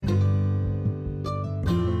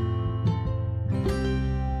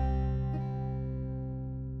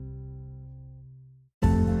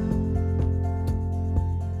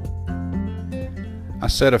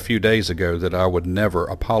said a few days ago that I would never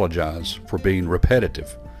apologize for being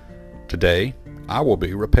repetitive. Today, I will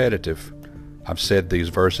be repetitive. I've said these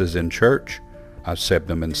verses in church, I've said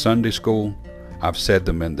them in Sunday school, I've said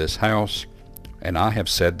them in this house, and I have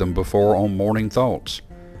said them before on Morning Thoughts.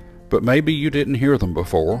 But maybe you didn't hear them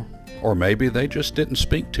before, or maybe they just didn't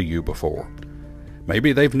speak to you before.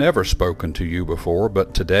 Maybe they've never spoken to you before,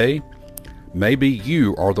 but today, maybe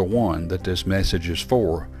you are the one that this message is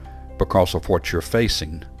for because of what you're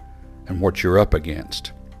facing and what you're up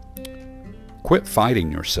against. Quit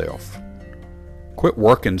fighting yourself. Quit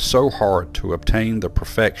working so hard to obtain the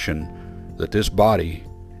perfection that this body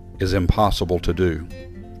is impossible to do.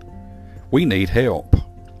 We need help.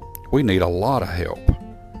 We need a lot of help.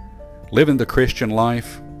 Living the Christian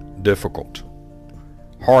life, difficult.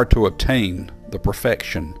 Hard to obtain the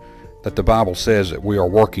perfection that the Bible says that we are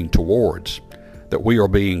working towards, that we are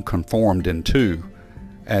being conformed into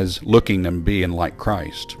as looking and being like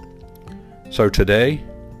Christ. So today,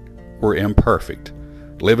 we're imperfect,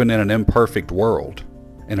 living in an imperfect world,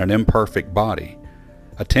 in an imperfect body,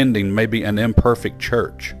 attending maybe an imperfect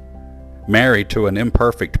church, married to an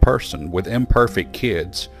imperfect person with imperfect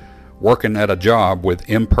kids, working at a job with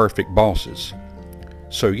imperfect bosses.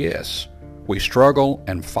 So yes, we struggle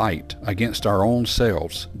and fight against our own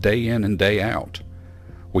selves day in and day out.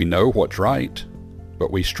 We know what's right,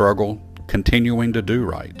 but we struggle continuing to do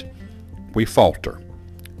right. We falter.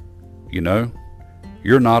 You know,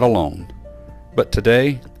 you're not alone. But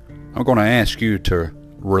today, I'm going to ask you to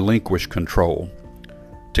relinquish control,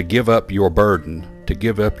 to give up your burden, to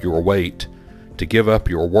give up your weight, to give up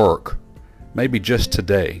your work, maybe just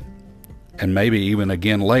today, and maybe even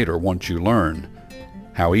again later once you learn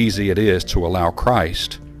how easy it is to allow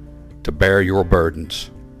Christ to bear your burdens.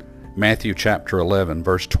 Matthew chapter 11,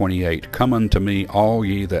 verse 28, "Come unto me, all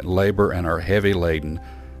ye that labor and are heavy laden,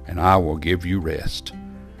 and I will give you rest.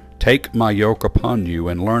 Take my yoke upon you,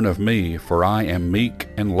 and learn of me, for I am meek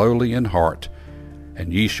and lowly in heart,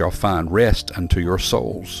 and ye shall find rest unto your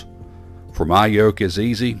souls. For my yoke is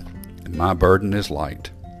easy, and my burden is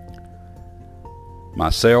light."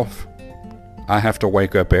 Myself, I have to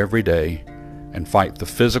wake up every day and fight the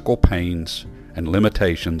physical pains and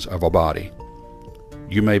limitations of a body.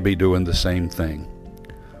 You may be doing the same thing.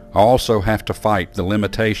 I also have to fight the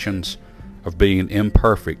limitations of being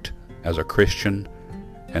imperfect as a Christian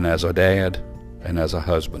and as a dad and as a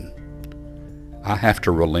husband. I have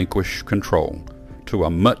to relinquish control to a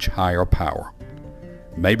much higher power.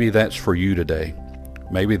 Maybe that's for you today.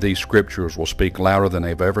 Maybe these scriptures will speak louder than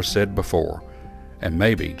they've ever said before, and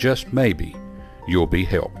maybe, just maybe, you'll be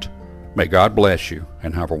helped. May God bless you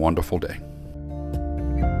and have a wonderful day.